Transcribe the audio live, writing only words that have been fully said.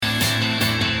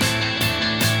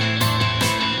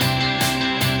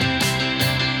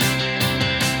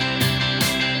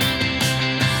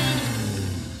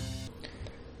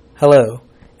Hello,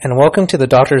 and welcome to The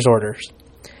Doctor's Orders,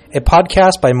 a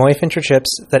podcast by Moyfincher Chips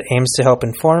that aims to help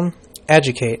inform,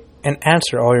 educate, and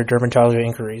answer all your dermatology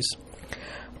inquiries.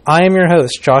 I am your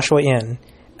host, Joshua Yin,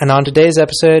 and on today's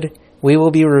episode, we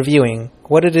will be reviewing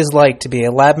what it is like to be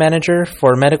a lab manager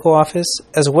for a medical office,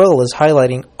 as well as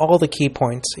highlighting all the key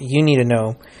points you need to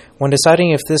know when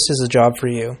deciding if this is a job for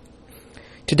you.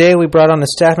 Today, we brought on a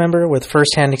staff member with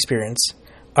first-hand experience,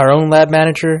 our own lab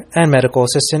manager and medical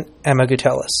assistant, Emma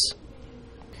Gutelis.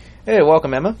 Hey,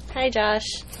 welcome, Emma. Hi, Josh.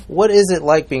 What is it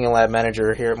like being a lab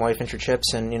manager here at Moyfincher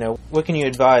Chips, and what can you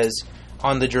advise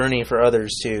on the journey for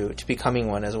others to becoming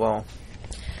one as well?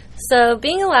 So,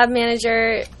 being a lab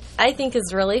manager, I think,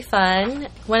 is really fun.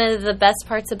 One of the best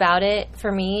parts about it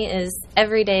for me is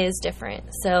every day is different.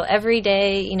 So every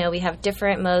day, we have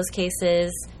different Mohs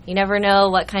cases. You never know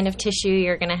what kind of tissue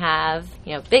you're going to have.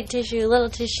 Big tissue, little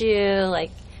tissue,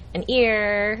 like an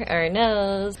ear or a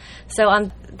nose. So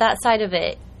on that side of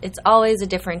it, it's always a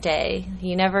different day.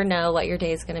 You never know what your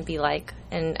day is going to be like.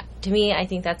 And to me, I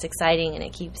think that's exciting, and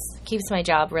it keeps my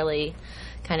job really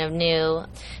kind of new.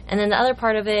 And then the other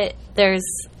part of it,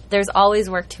 there's always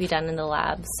work to be done in the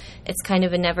labs. It's kind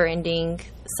of a never-ending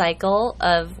cycle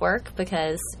of work,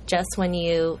 because just when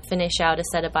you finish out a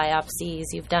set of biopsies,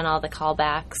 you've done all the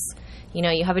callbacks,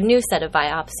 you have a new set of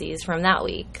biopsies from that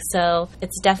week. So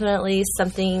it's definitely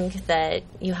something that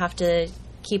you have to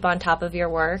keep on top of your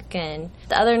work. And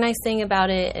the other nice thing about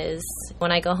it is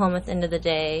when I go home at the end of the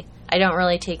day, I don't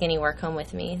really take any work home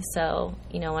with me. So,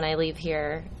 when I leave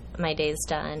here, my day's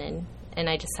done, and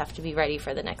I just have to be ready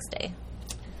for the next day.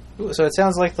 So it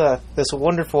sounds like this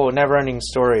wonderful, never-ending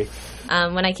story.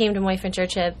 When I came to Moyfincher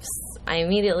Chips, I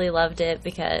immediately loved it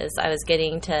because I was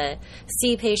getting to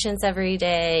see patients every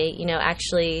day,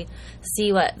 actually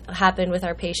see what happened with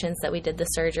our patients that we did the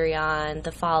surgery on,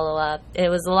 the follow-up. It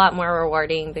was a lot more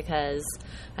rewarding because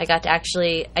I get to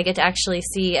actually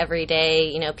see every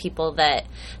day, people that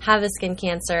have a skin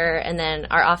cancer, and then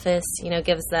our office,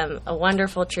 gives them a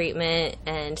wonderful treatment,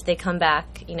 and they come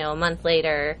back, a month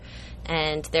later,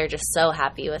 and they're just so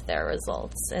happy with their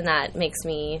results, and that makes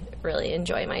me really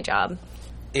enjoy my job.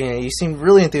 You seem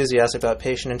really enthusiastic about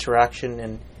patient interaction,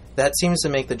 and that seems to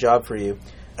make the job for you.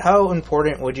 How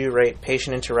important would you rate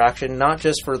patient interaction, not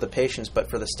just for the patients, but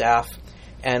for the staff?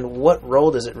 And what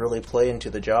role does it really play into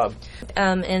the job?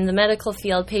 In the medical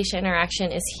field, patient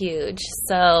interaction is huge.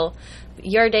 So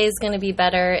your day is going to be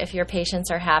better if your patients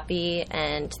are happy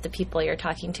and the people you're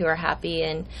talking to are happy.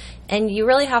 And you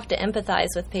really have to empathize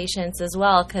with patients as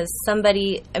well, because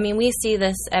we see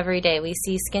this every day. We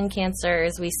see skin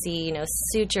cancers, we see,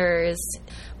 sutures,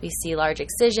 we see large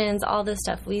excisions, all this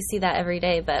stuff. We see that every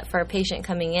day. But for a patient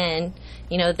coming in,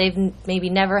 they've maybe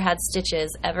never had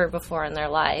stitches ever before in their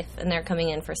life, and they're coming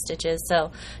in for stitches.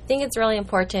 So I think it's really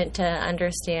important to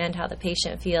understand how the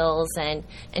patient feels and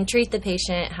treat the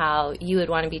patient how you would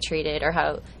want to be treated, or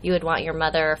how you would want your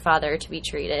mother or father to be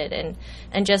treated,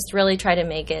 and just really try to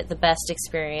make it the best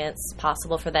experience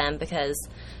possible for them, because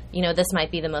this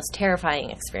might be the most terrifying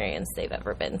experience they've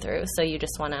ever been through. So you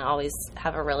just want to always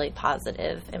have a really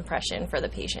positive impression for the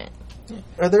patient.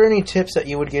 Are there any tips that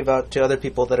you would give out to other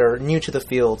people that are new to the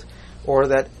field, or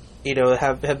that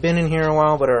have been in here a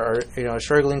while but are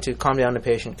struggling to calm down the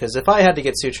patient? Because if I had to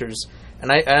get sutures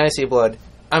and I see blood,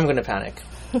 I'm going to panic.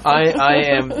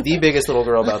 I am the biggest little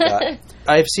girl about that.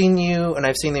 I've seen you and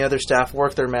I've seen the other staff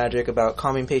work their magic about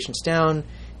calming patients down,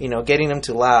 getting them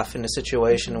to laugh in a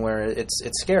situation where it's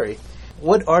scary.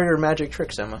 What are your magic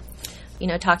tricks, Emma?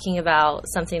 Talking about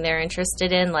something they're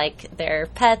interested in, like their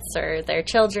pets or their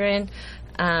children,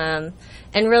 and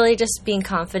really just being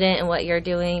confident in what you're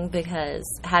doing, because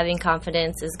having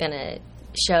confidence is going to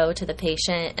show to the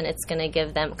patient, and it's going to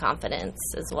give them confidence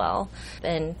as well.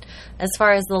 And as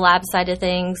far as the lab side of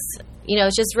things,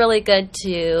 it's just really good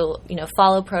to,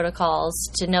 follow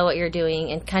protocols, to know what you're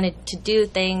doing, and kind of to do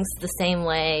things the same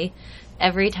way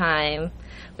every time,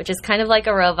 which is kind of like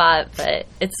a robot, but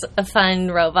it's a fun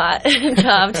robot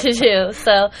job to do.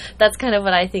 So that's kind of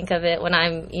what I think of it when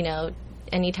I'm,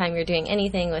 anytime you're doing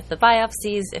anything with the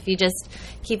biopsies, if you just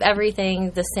keep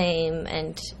everything the same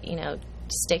and,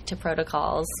 stick to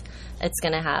protocols, it's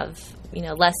going to have,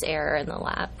 less error in the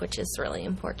lab, which is really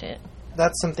important.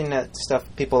 That's something that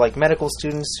people like medical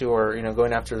students who are,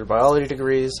 going after their biology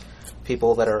degrees,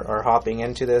 people that are hopping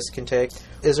into this can take.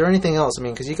 Is there anything else?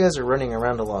 Because you guys are running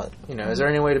around a lot. Is there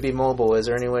any way to be mobile? Is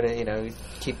there any way to,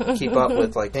 keep up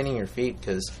with, hitting your feet?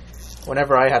 Because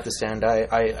whenever I have to stand,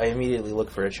 I immediately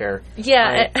look for a chair.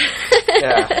 Yeah.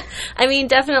 Yeah. I mean,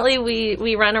 definitely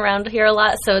we run around here a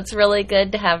lot, so it's really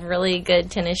good to have really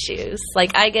good tennis shoes.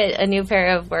 Like, I get a new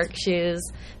pair of work shoes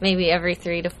maybe every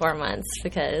 3 to 4 months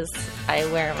because I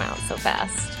wear them out so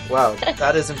fast. Wow,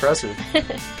 that is impressive.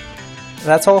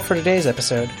 That's all for today's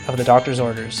episode of The Doctor's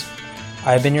Orders.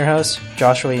 I've been your host,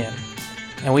 Joshua Yin,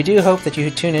 and we do hope that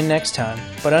you tune in next time.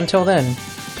 But until then,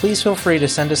 please feel free to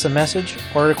send us a message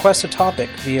or request a topic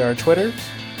via our Twitter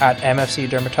at MFC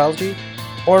Dermatology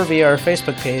or via our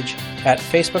Facebook page at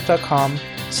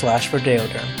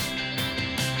facebook.com/Verdeoderm.